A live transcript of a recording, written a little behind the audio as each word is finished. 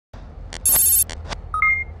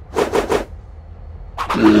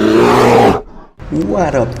What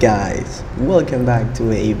up guys, welcome back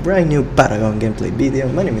to a brand new Paragon gameplay video.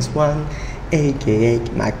 My name is Juan, aka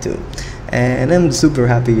Mac2, and I'm super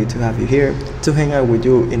happy to have you here to hang out with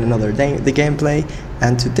you in another day the gameplay.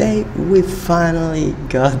 And today we finally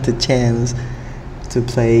got the chance to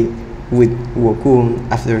play with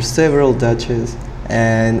Wukong after several dodges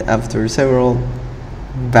and after several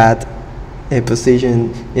bad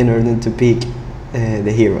positions in order to pick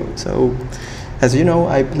the hero. So as you know,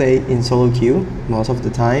 I play in solo queue most of the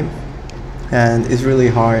time, and it's really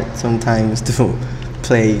hard sometimes to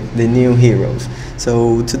play the new heroes.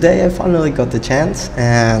 So today I finally got the chance,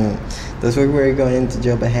 and that's why we're going to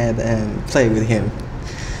jump ahead and play with him.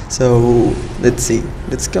 So let's see,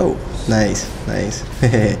 let's go. Nice,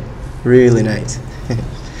 really nice.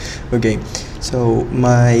 Okay, so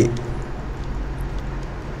my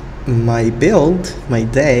build, my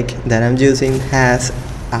deck that I'm using has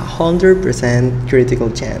 100% critical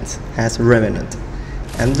chance, has Revenant.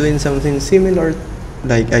 I'm doing something similar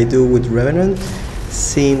like I do with Revenant,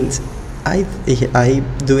 since I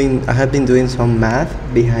have been doing some math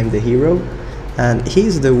behind the hero, and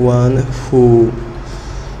he's the one who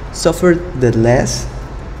suffered the less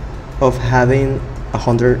of having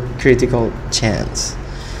 100 critical chance.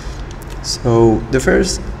 So the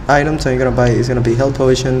first items I'm gonna buy is gonna be health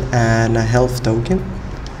potion and a health token,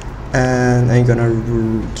 and I'm gonna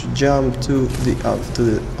jump to the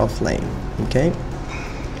offlane. Okay,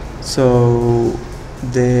 so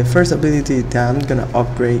the first ability that I'm gonna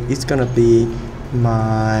upgrade is gonna be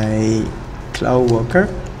my Cloud Walker,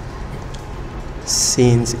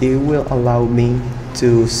 since it will allow me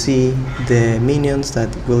to see the minions that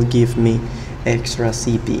will give me extra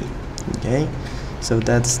CP. Okay, so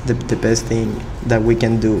that's the best thing that we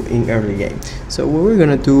can do in early game. So what we're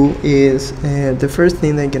gonna do is the first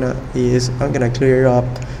thing I'm gonna clear up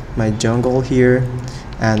my jungle here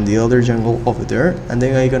and the other jungle over there, and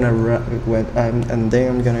then I'm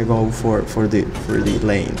gonna go for the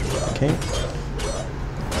lane. Okay,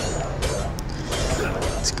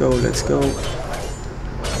 let's go.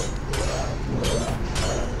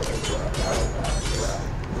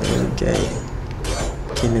 Okay,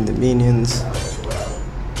 killing the minions.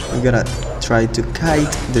 We gotta try to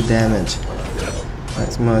kite the damage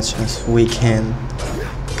as much as we can,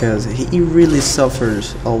 because he really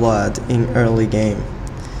suffers a lot in early game.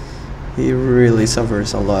 He really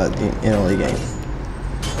suffers a lot in early game.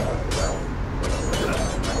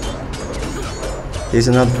 He's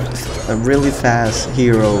not a really fast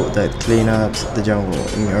hero that clean up the jungle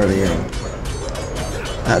in early game.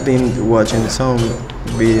 I've been watching some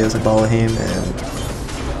videos about him, and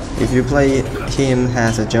if you play him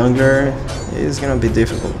as a jungler, it's gonna be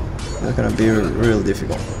difficult. It's gonna be real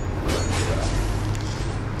difficult.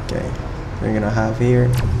 Okay, we're gonna have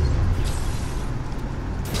here.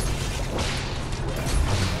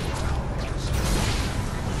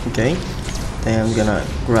 Okay, then I'm gonna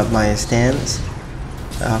grab my stance.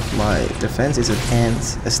 My defense is a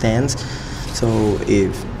stance. So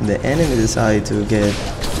if the enemy decide to get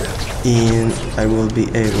in, I will be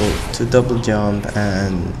able to double jump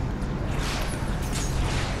and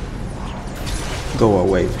go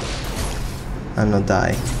away and not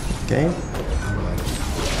die. Okay,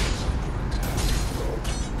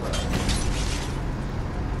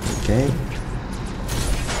 okay.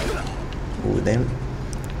 Oh,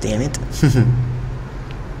 damn it.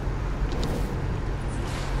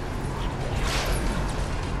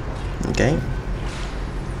 Okay,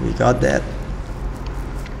 we got that.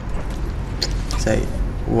 So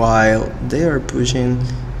while they are pushing,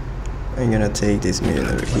 I'm gonna take this minion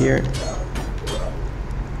over here.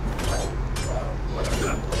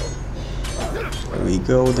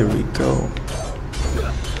 There we go.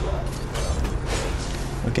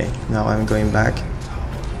 Okay, now I'm going back.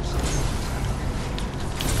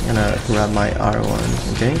 I'm gonna grab my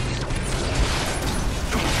R1, okay?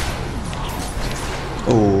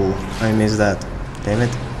 Oh, I missed that. Damn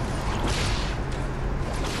it.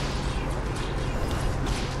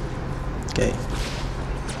 Okay.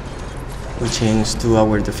 We change to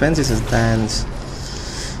our defenses stance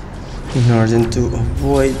in order to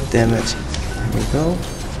avoid damage. There we go.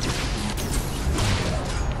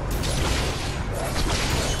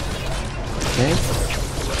 Okay.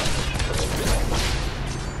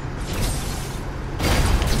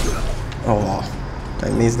 Oh, I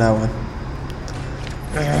missed that one.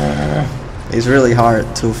 It's really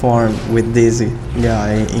hard to farm with this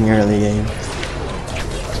guy in early game.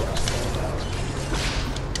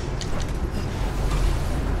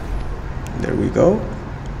 There we go.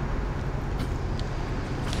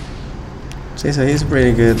 See, so he's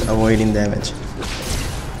pretty good avoiding damage.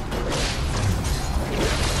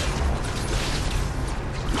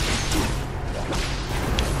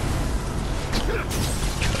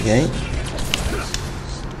 Okay.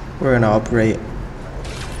 We're gonna upgrade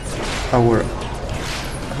our...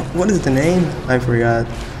 What is the name? I forgot.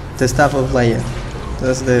 The Staff of Legend.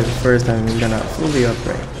 That's the first time we're gonna fully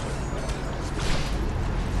upgrade.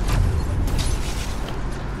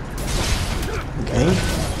 Okay.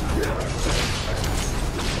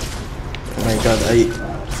 Oh my god, I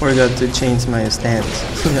forgot to change my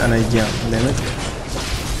stance and I jumped, damn it.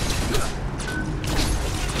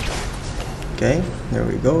 Okay, there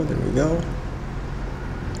we go, there we go.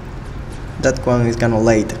 That Wukong is kinda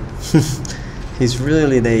late. He's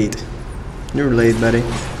really late. You're late, buddy.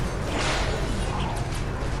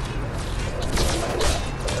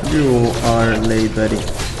 You are late, buddy.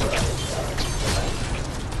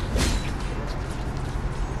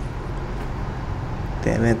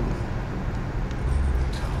 Damn it.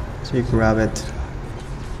 So you grab it.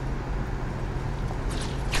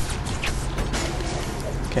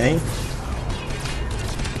 Okay.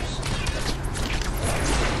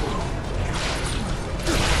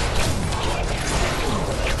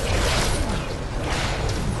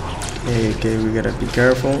 Okay, we gotta be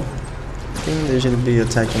careful. I think they should be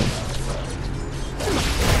attacking.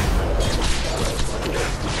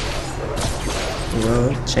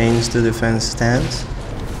 Well, change to defense stance.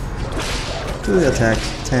 To the attack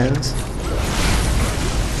stance.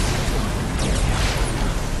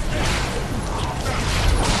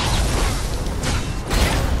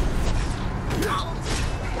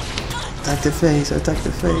 Attack the face, attack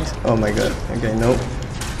the face. Oh my god, okay, nope.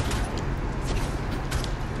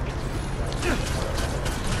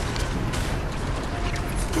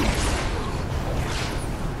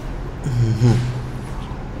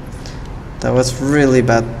 That was really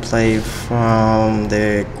bad play from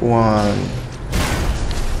the Wukong.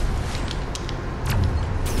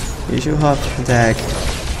 You should have attack.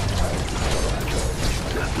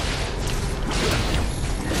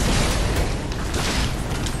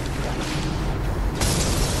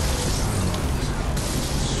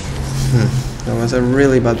 That was a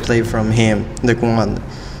really bad play from him, the Wukong.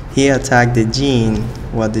 He attacked the Jin,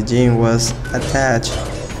 what the Jin was attached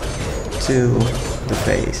to the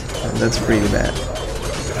face, and that's pretty bad.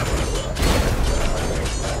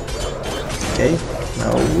 Okay,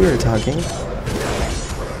 now we're talking.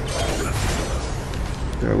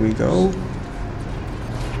 There we go.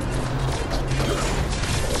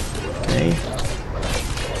 Okay.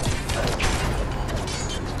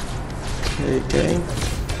 Okay.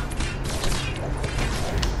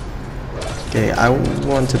 Okay, I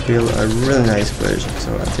want to build a really nice version,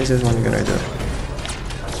 so this is what I'm gonna do.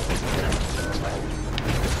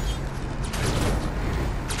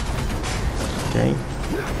 Okay,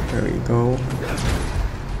 there we go.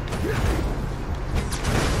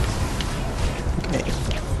 Okay.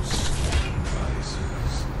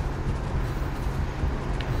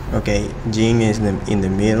 Okay, Jing is in the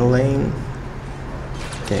middle lane.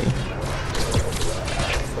 Okay.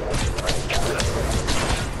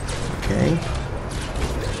 Okay.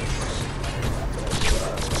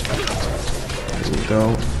 There we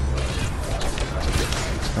go.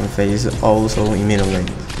 And Face is also in middle lane.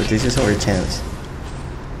 But this is our chance.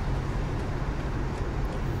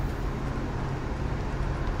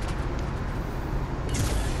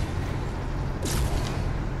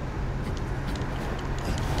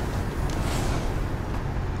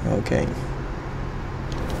 Okay.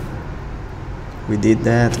 We did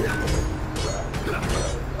that.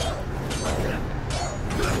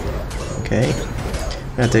 Okay.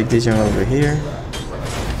 I'm gonna take this jungle over here.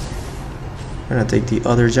 I'm gonna take the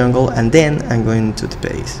other jungle and then I'm going to the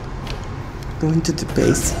base. Going to the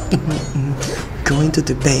base. Going to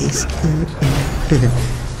the base.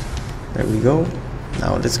 There we go.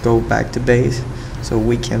 Now let's go back to base so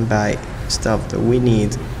we can buy stuff that we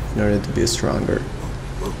need in order to be stronger.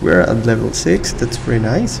 We're at level 6, that's pretty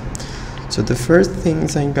nice. So the first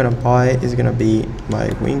things I'm gonna buy is gonna be my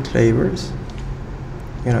wing clavers.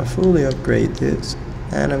 I'm gonna fully upgrade this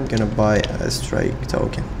and I'm gonna buy a strike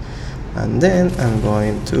token. And then I'm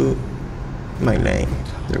going to my lane.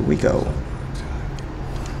 There we go.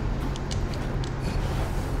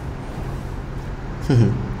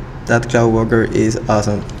 That Cloud Walker is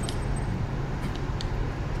awesome.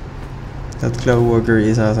 That Cloud Walker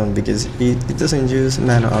is awesome because it doesn't use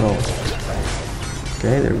mana at all.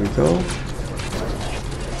 Okay, there we go.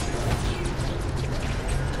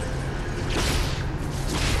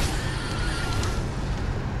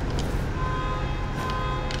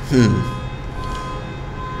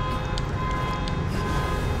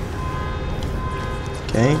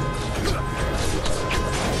 Okay.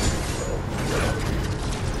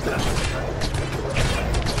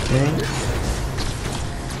 Okay.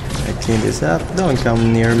 I clean this up. Don't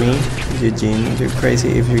come near me, Eugene. You're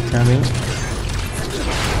crazy if you're coming.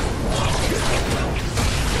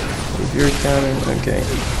 If you're coming, okay.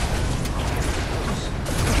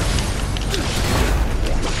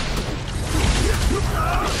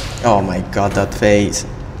 Oh my god, that face.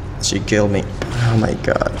 She killed me. Oh my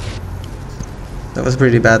god. That was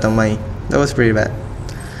pretty bad on my... That was pretty bad.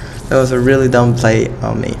 That was a really dumb play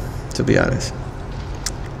on me, to be honest.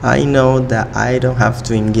 I know that I don't have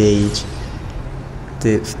to engage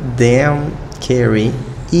the damn carry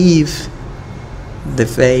if the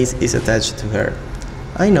face is attached to her.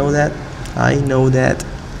 I know that. I know that.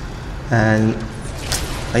 And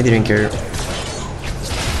I didn't care.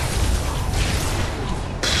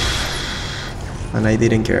 And I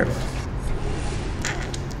didn't care.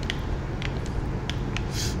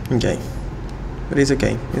 Okay. But it's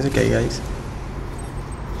okay. It's okay, guys.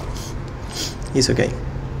 It's okay.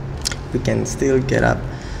 We can still get up.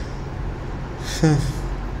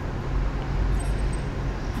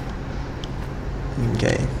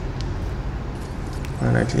 Okay.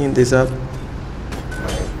 I'm gonna clean this up.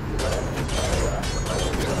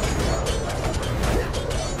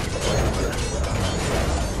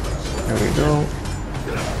 There we go.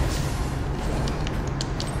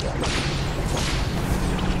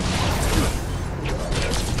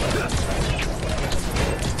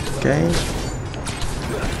 Okay.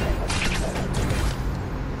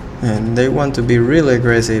 And they want to be really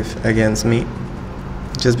aggressive against me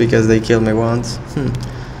just because they killed me once.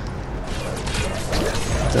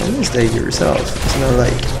 Don't mistake yourself. It's not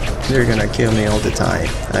like you're gonna kill me all the time.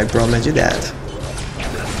 I promise you that.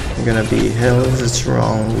 I'm gonna be hell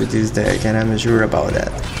strong with this deck, and I'm sure about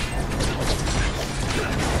that.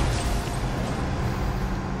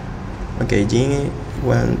 Okay, Genie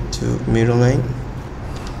went to middle lane.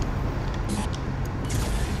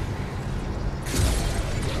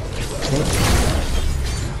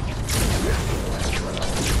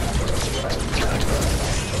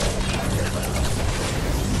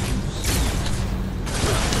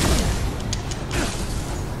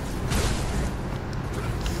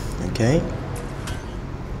 Okay.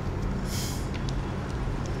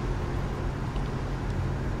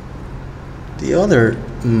 The other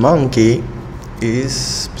monkey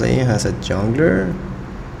is playing as a jungler.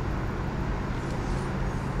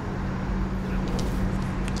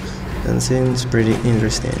 And seems pretty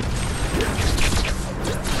interesting.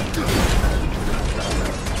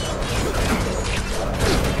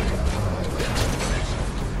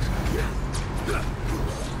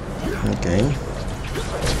 Okay.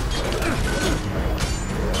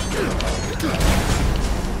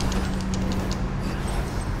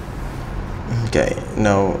 Okay,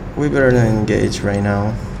 no, we better not engage right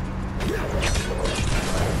now.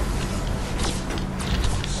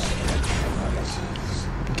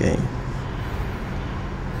 Okay.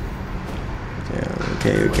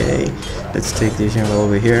 Okay. Let's take this jungle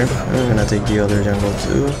over here. I'm gonna take the other jungle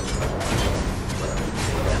too.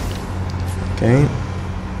 Okay.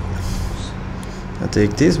 I'll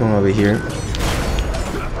take this one over here.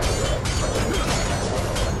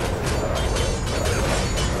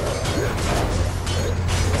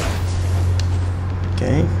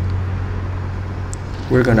 Okay.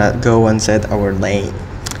 We're gonna go and set our lane.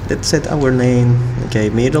 Let's set our lane. Okay,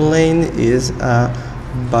 middle lane is a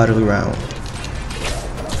battleground.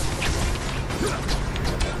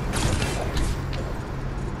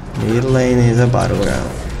 Middle lane is a battleground.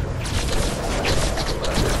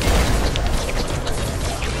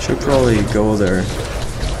 Should probably go there.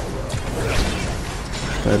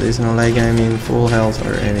 But it's not like I'm in full health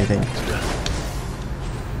or anything.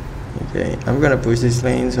 Okay, I'm gonna push this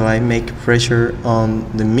lane so I make pressure on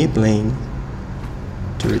the mid lane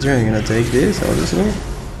to return. I'm gonna take this, obviously.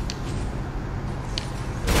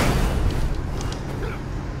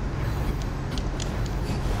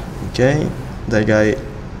 Okay, that guy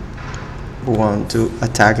want to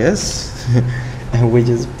attack us and we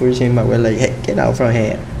just push him away like, hey, get out from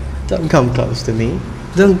here. Don't come close to me.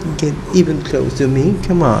 Don't get even close to me.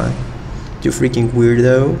 Come on, you freaking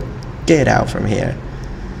weirdo. Get out from here.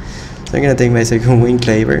 So I'm gonna take my second wing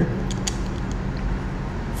claver.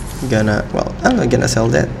 Well, I'm not gonna sell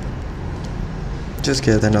that. Just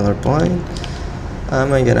get another point. I'm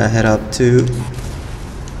gonna head up to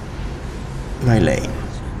my lane.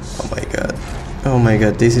 Oh my god. Oh my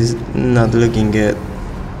god, this is not looking good.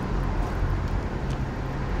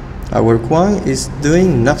 Our Wukong is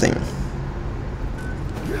doing nothing.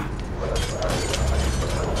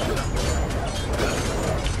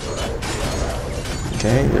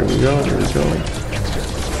 Okay, there we go, there we go.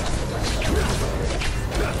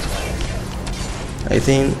 I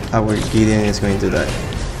think our Gideon is going to die.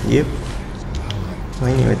 Yep,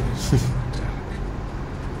 I knew it.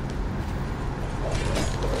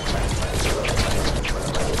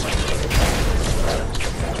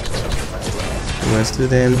 It was to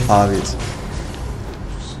them obvious.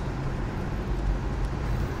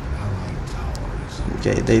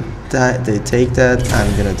 Okay, they take that.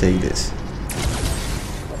 I'm gonna take this.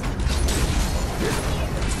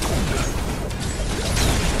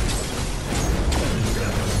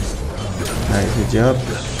 Nice, good job.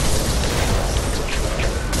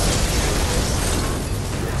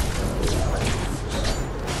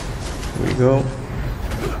 Here we go.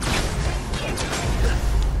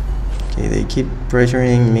 Okay, they keep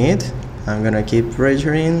pressuring mid. I'm gonna keep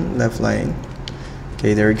pressuring left lane.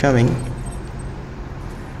 Okay, they're coming.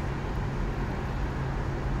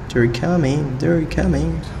 They're coming, they're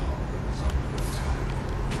coming.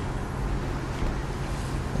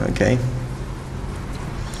 Okay.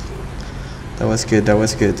 That was good, that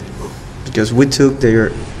was good. Because we took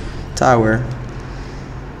their tower.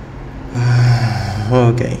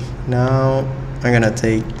 Okay, now I'm gonna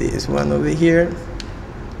take this one over here.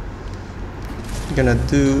 I'm gonna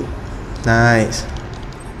do... Nice.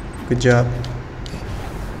 Good job.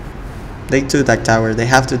 They took that tower, they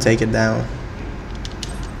have to take it down.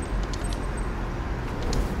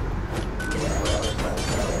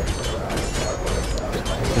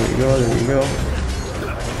 There we go.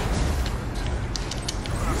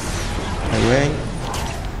 Away.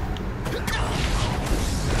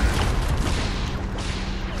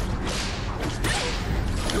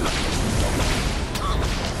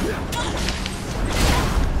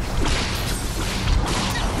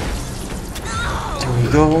 There we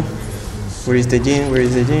go. Where is the Jin? Where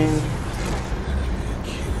is the Jin?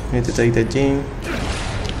 Need to take the Jin.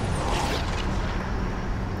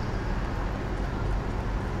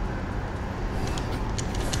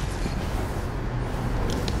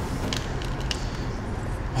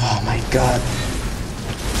 God.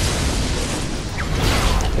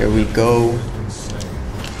 Here we go.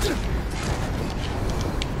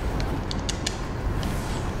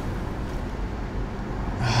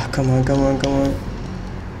 Ah, come on, come on, come on.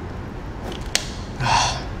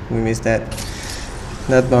 Ah, we missed that.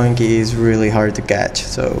 That monkey is really hard to catch,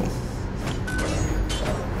 so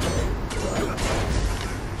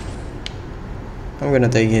I'm gonna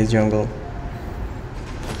take his jungle.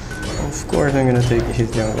 Of course I'm gonna take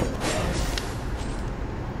his jungle.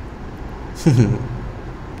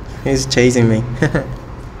 He's chasing me.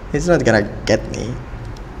 He's not gonna get me.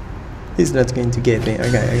 He's not going to get me.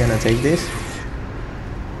 Okay, I'm gonna take this.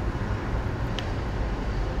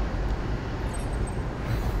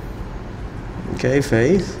 Okay,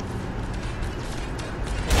 Faith.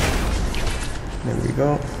 There we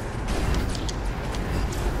go.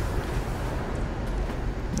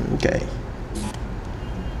 Okay.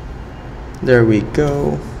 There we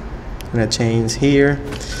go. I'm gonna change here.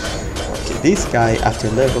 This guy, after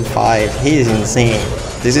level 5, he is insane.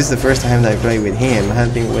 This is the first time that I play with him. I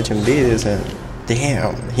have been watching videos and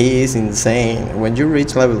damn, he is insane. When you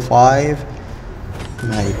reach level 5,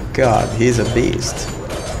 my god, he's a beast.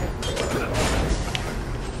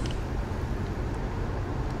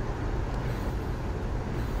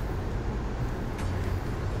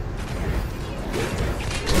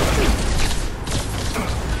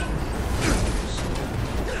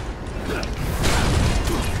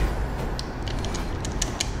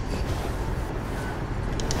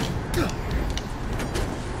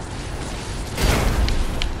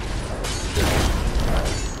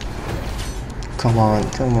 Come on,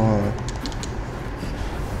 come on.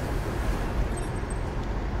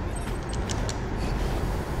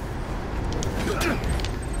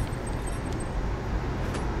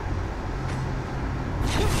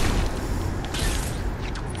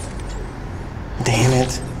 Damn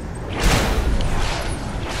it.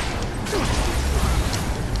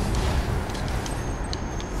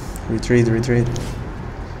 Retreat, retreat.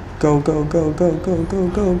 Go, go, go, go, go, go,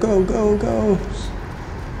 go, go, go, go.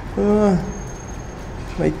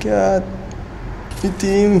 My god. Your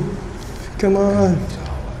team. Come on.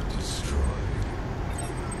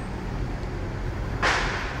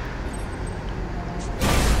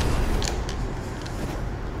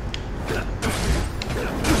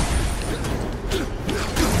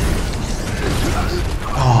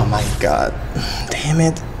 Oh my god. Damn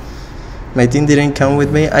it. My team didn't come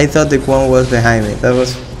with me. I thought the Wukong was behind me. That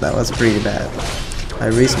was pretty bad. I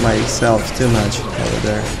risked myself too much over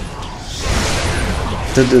there.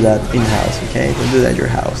 Don't do that in-house, okay? Don't do that at your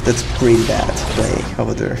house. That's pretty bad play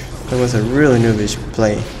over there. That was a really noobish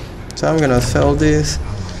play. So I'm gonna sell this.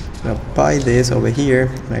 I'm gonna buy this over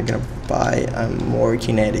here. And I'm gonna buy more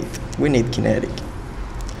kinetic. We need kinetic.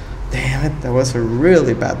 Damn it, that was a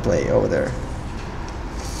really bad play over there.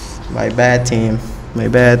 My bad, team. My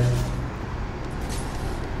bad.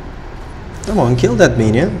 Come on, kill that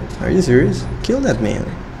minion. Are you serious? Kill that minion.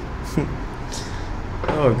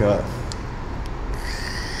 Oh god.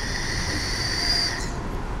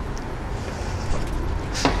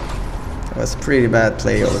 That was a pretty bad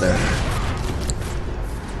play over there.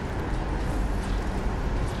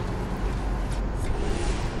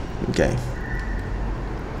 Okay.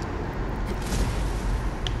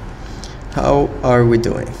 How are we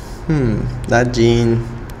doing? That Jean.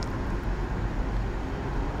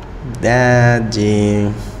 That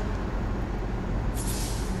Jean.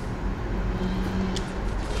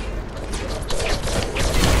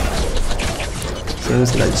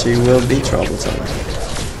 Seems like she will be troublesome.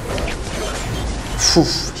 Phew,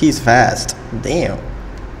 he's fast. Damn.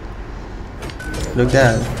 Look at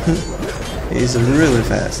that. He's really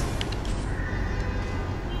fast.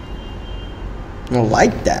 I don't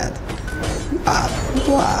like that. Wah,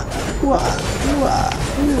 wah, wah,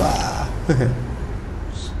 wah.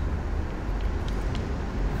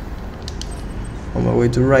 On my way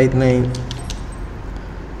to right lane.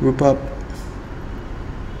 Group up.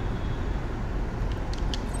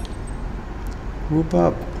 Group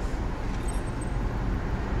up.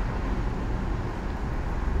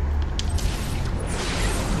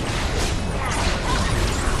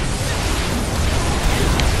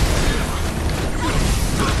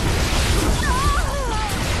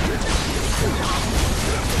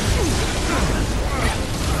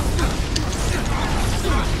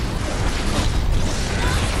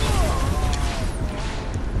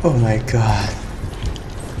 Oh my god.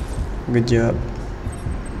 Good job.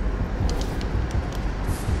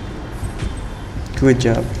 Good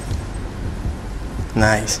job.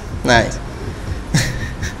 Nice. Nice.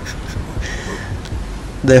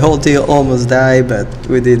 The whole team almost died, but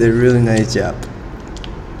we did a really nice job.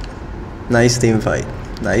 Nice team fight.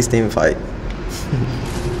 Nice team fight.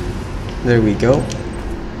 There we go.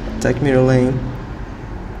 Attack mirror lane.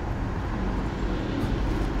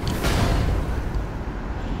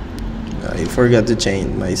 I forgot to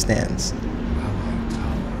change my stance.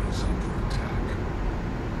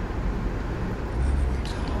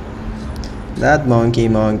 That monkey.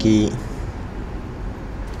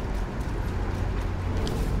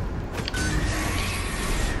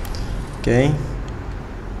 Okay.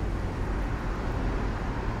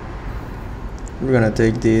 We're gonna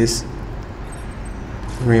take this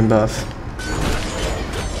green buff.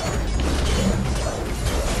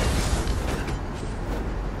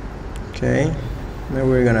 Okay, now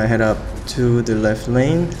we're gonna head up to the left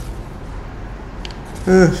lane.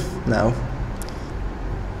 Now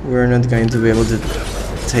we're not going to be able to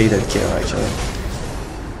take that kill actually.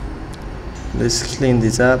 Let's clean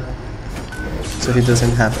this up so he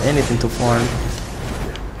doesn't have anything to farm.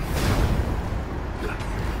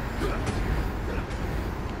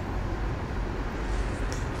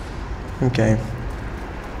 Okay,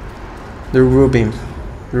 they're rooping.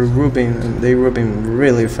 They're rooping and they rooping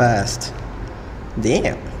really fast.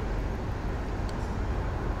 Damn.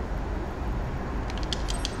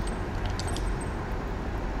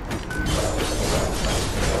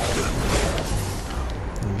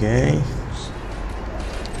 Okay.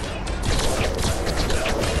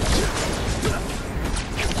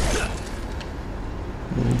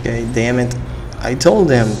 Okay, damn it. I told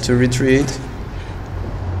them to retreat.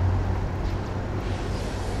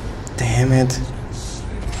 Damn it.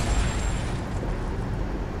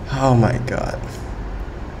 Oh my god.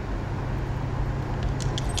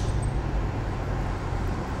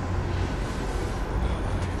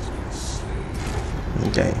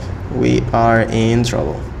 Okay, we are in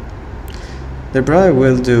trouble. The probably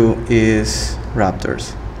will do is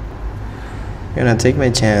raptors. I'm gonna take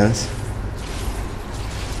my chance.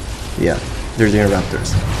 Yeah, they're doing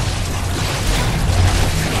raptors.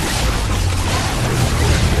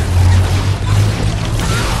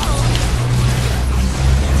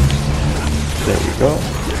 There we go.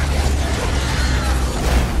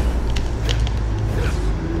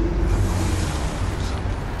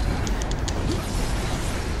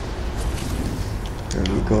 There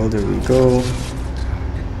we go, there we go.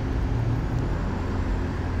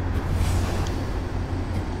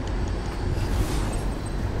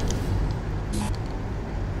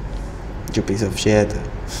 You piece of shit.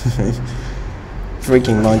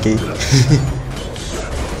 Freaking monkey.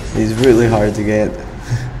 He's really hard to get.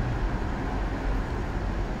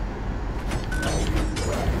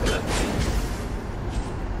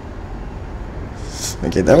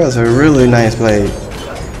 Okay, that was a really nice play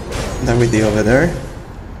that we did over there.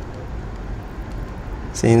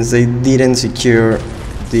 Since they didn't secure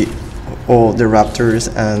the all the raptors,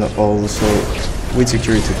 and also we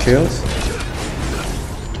secured 2 kills.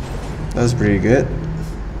 That was pretty good.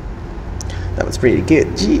 That was pretty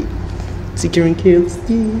good. Gee, securing kills.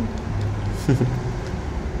 Gee.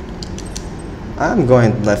 I'm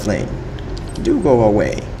going left lane. Do go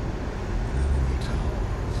away.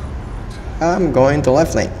 I'm going to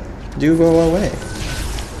left lane. Do go away.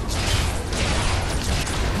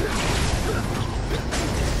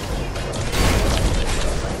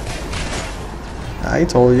 I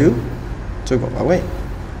told you to go away.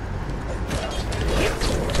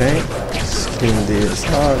 Okay, let's clean this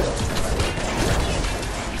up.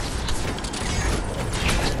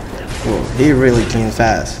 Whoa, he really cleaned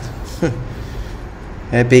fast.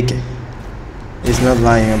 Epic. He's not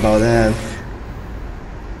lying about that.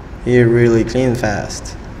 He really cleaned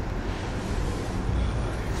fast.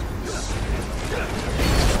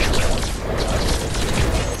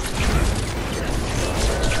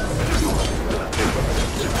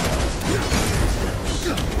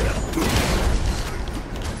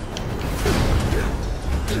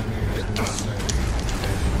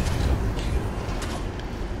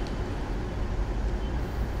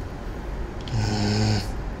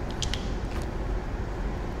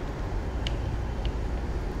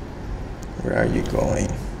 Where are you going?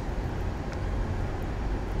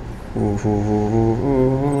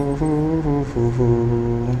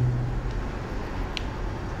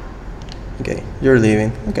 Okay, you're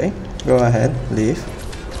leaving. Okay, go ahead, leave.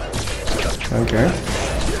 Okay.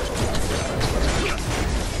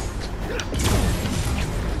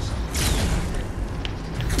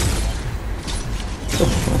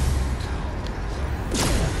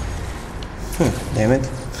 Damn it.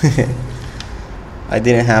 I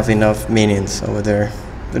didn't have enough minions over there,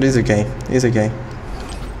 but it's okay, it's okay.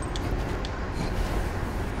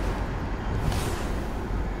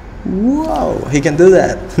 Whoa, he can do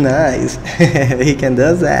that. Nice. He can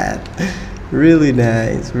do that. Really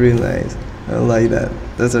nice, really nice. I like that.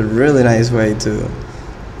 That's a really nice way to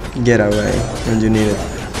get away when you need it.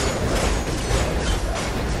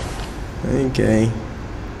 Okay,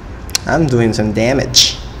 I'm doing some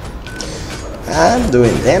damage. I'm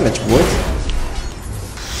doing damage, boy.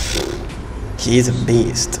 He's a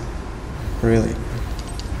beast, really.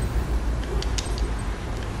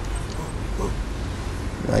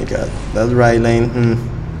 My god, that right lane.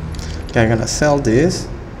 Okay, I'm gonna sell this.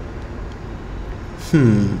 We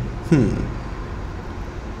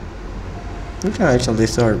can actually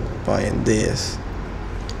start buying this.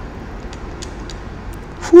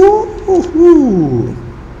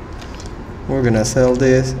 We're gonna sell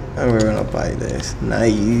this and we're gonna buy this.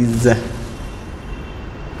 Nice.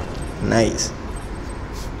 Nice.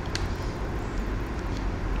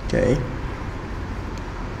 Okay.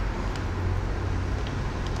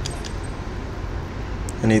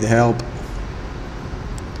 I need help.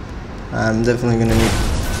 I'm definitely gonna need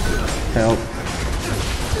help.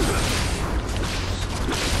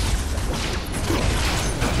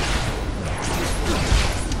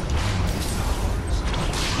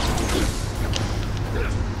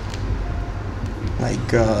 My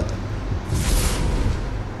god.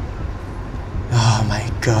 Oh my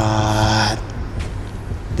god.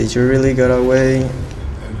 Did you really get away?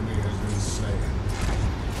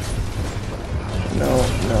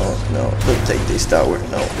 No, don't take this tower,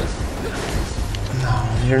 no. No,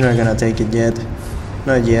 you're not gonna take it yet.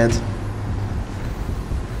 Not yet.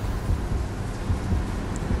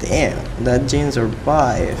 Damn, that Jin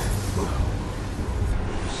survived.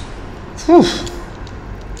 Whew.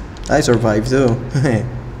 I survived too.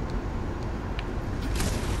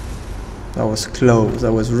 That was close,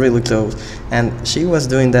 that was really close. And she was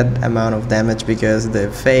doing that amount of damage because the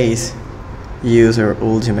face used her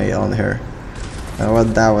ultimate on her.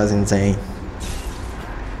 That was insane.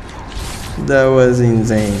 That was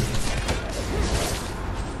insane.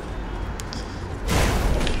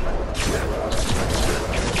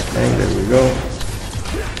 Okay, there we go.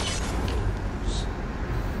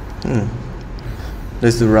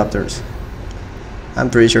 Let's do raptors. I'm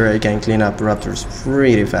pretty sure I can clean up raptors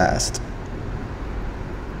pretty fast.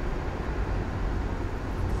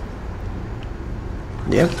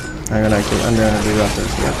 Yep, I'm gonna do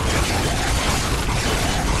raptors, yep.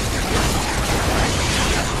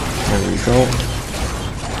 There we go.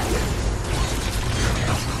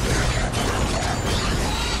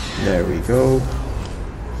 There we go.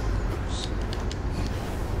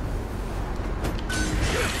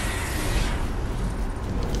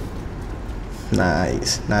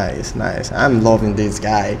 Nice, nice, nice. I'm loving this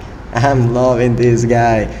guy. I'm loving this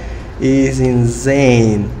guy. He's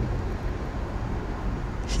insane.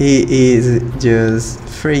 He is just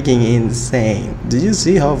freaking insane. Do you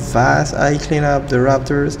see how fast I clean up the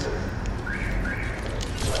raptors?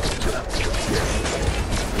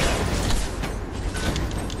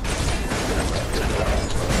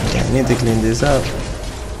 Okay, I need to clean this up.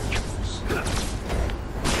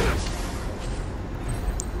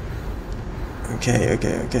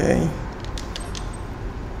 Okay.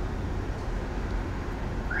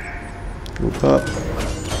 Group up.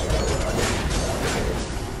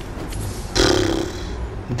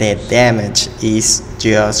 The damage is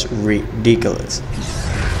just ridiculous.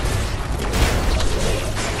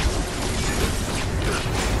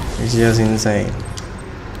 It's just insane.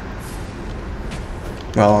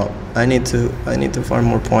 Well, I need to farm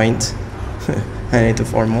more points. I need to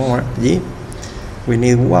farm more. Yeah. We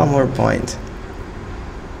need one more point.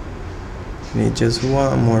 We need just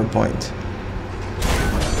one more point.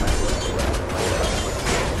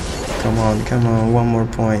 Come on, one more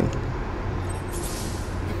point.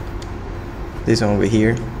 This one over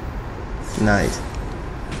here. Nice.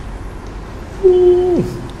 Ooh,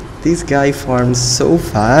 this guy farms so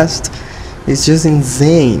fast. It's just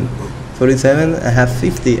insane. 47, I have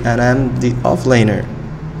 50, and I'm the offlaner.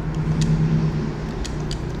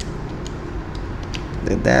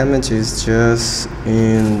 The damage is just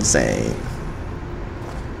insane.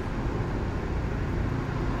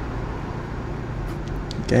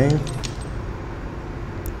 Okay.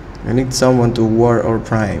 I need someone to war or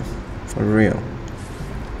prime. For real.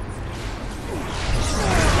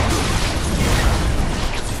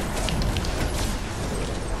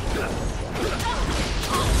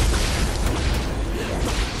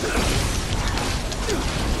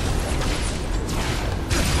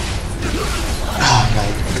 Oh my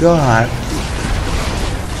god.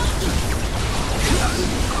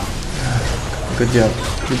 Good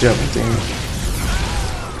job, team.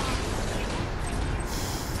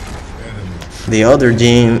 The other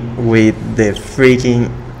Jin with the freaking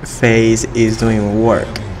face is doing work.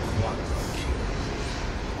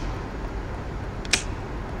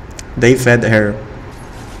 They fed her.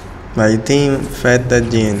 My team fed that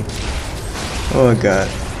Jin. Oh god,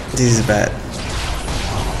 this is bad.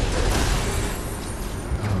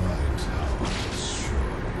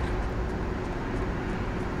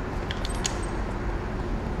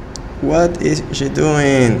 What is she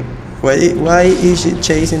doing? Why is she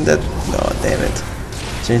chasing that? Oh damn it.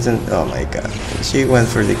 Chasing, oh my god. She went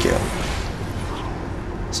for the kill.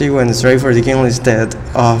 She went straight for the kill instead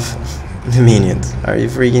of the minions. Are you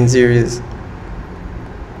freaking serious?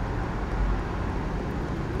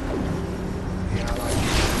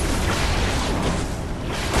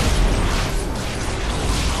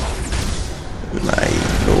 My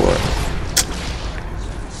lord.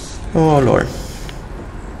 Oh lord.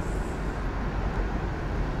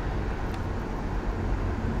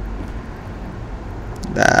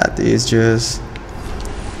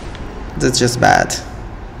 That's just bad.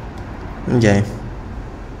 Okay.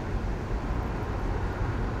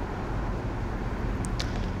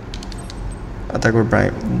 Attack or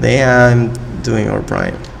prime. They am doing our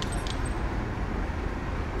prime.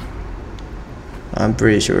 I'm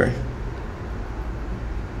pretty sure.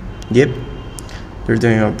 Yep. They're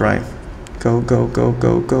doing our prime. Go.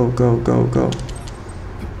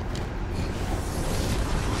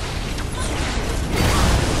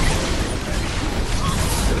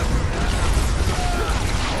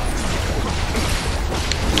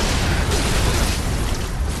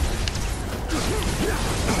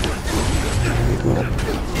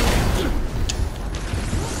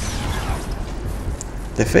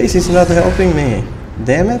 The face is not helping me.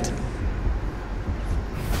 Damn it.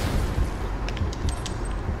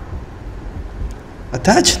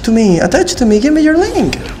 Attach to me, give me your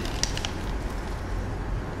link.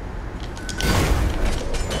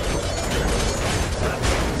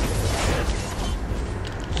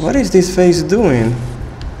 What is this face doing?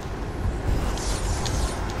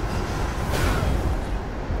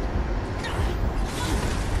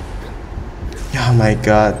 Oh my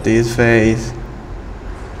god, this face.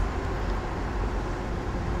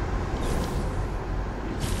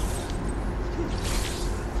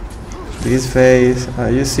 This face,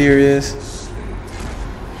 are you serious?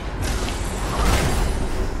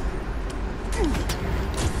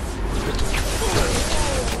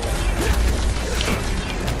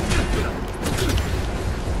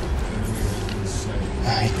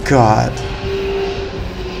 My god.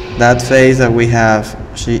 That face that we have,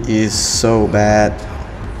 she is so bad.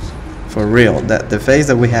 For real, that the face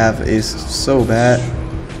that we have is so bad.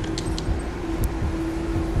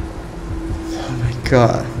 Oh my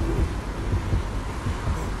god.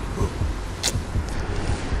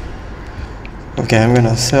 Okay, I'm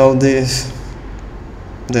gonna sell this.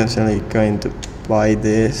 Definitely going to buy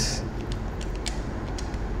this.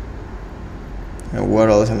 And what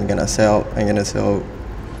else I'm gonna sell? I'm gonna sell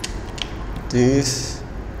this.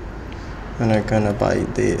 And I'm gonna buy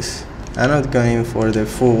this. I'm not going for the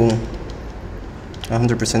full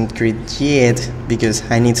 100% crit yet because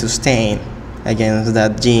I need to sustain against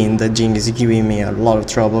that Jin. That Jin is giving me a lot of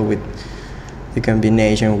trouble with the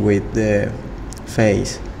combination with the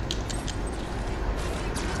face.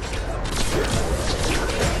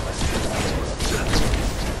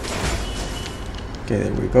 Okay,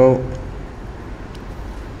 there we go.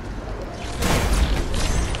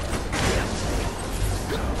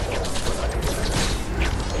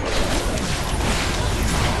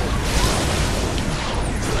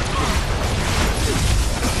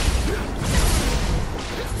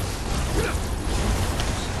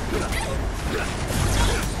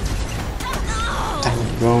 There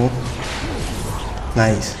we go.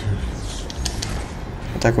 Nice.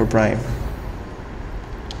 Attack or prime.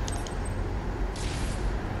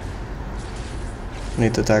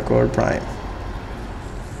 Need to attack or prime.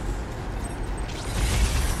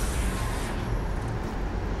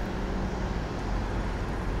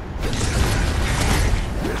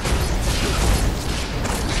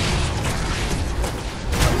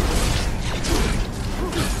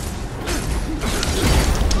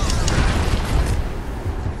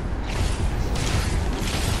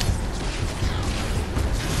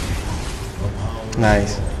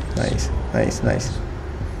 Nice, nice, nice, nice.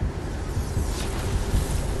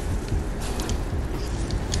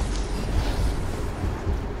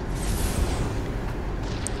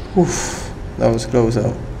 Oof, that was close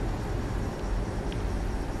though.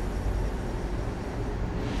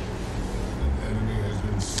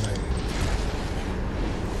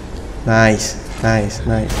 Nice, nice,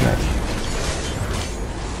 nice, nice.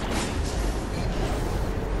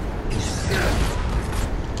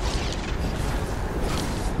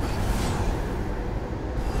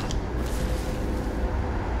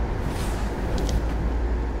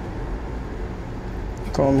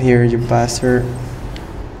 Come here, you bastard.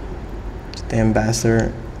 Damn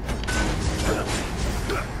bastard.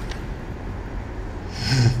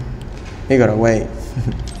 He got away.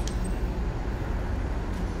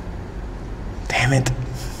 Damn it.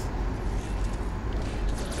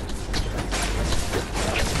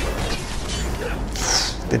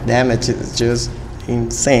 The damage is just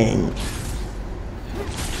insane.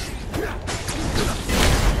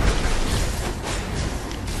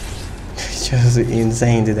 It's just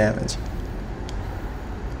insane, the damage.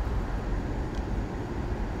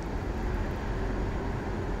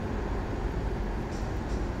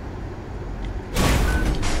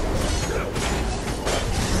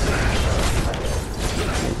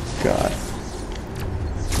 God.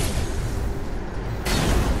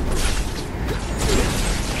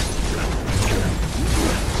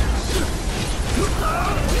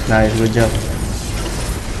 Nice, good job.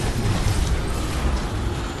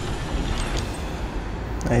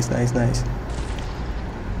 Nice, nice, nice.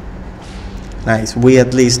 Nice, we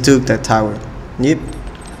at least took that tower. Yep.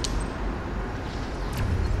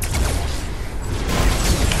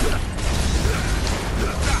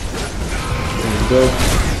 There we go.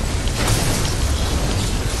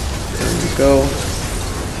 There we go.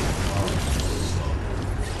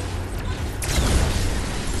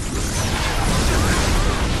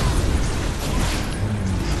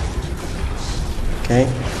 Okay.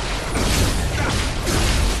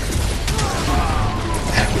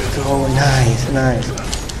 There we go. Nice, nice.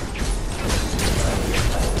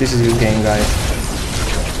 This is a good game, guys.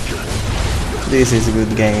 This is a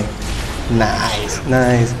good game. Nice,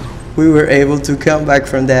 nice. We were able to come back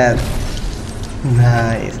from that.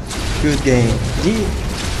 Nice. Good game. Yeah.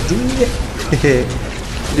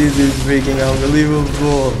 This is freaking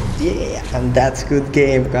unbelievable. Yeah. And that's good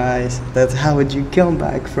game, guys. That's how would you come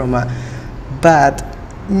back from a bad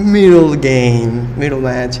middle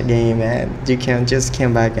match game, and you can just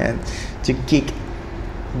come back and to kick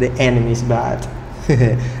the enemy's butt.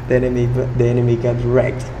 the enemy got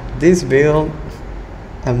wrecked. This build,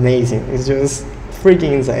 amazing. It's just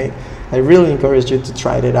freaking insane. I really encourage you to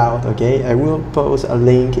try it out. Okay, I will post a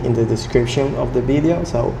link in the description of the video,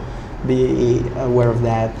 so be aware of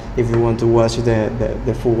that if you want to watch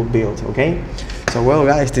the full build. Okay, so well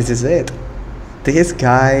guys, this is it. This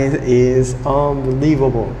guy is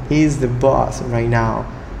unbelievable. He's the boss right now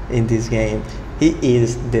in this game. He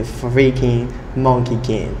is the freaking Monkey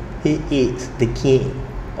King. He is the king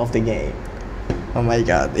of the game. Oh my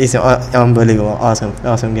god, it's unbelievable.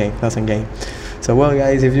 Awesome game. So well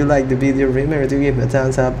guys, if you like the video, remember to give me a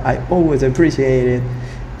thumbs up. I always appreciate it.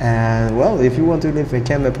 And well, if you want to leave a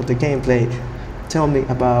comment about the gameplay, tell me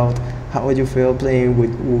about how you feel playing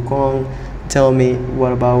with Wukong. Tell me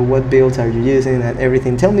what builds are you using and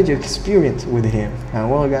everything. Tell me your experience with him.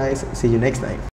 And well guys, see you next time.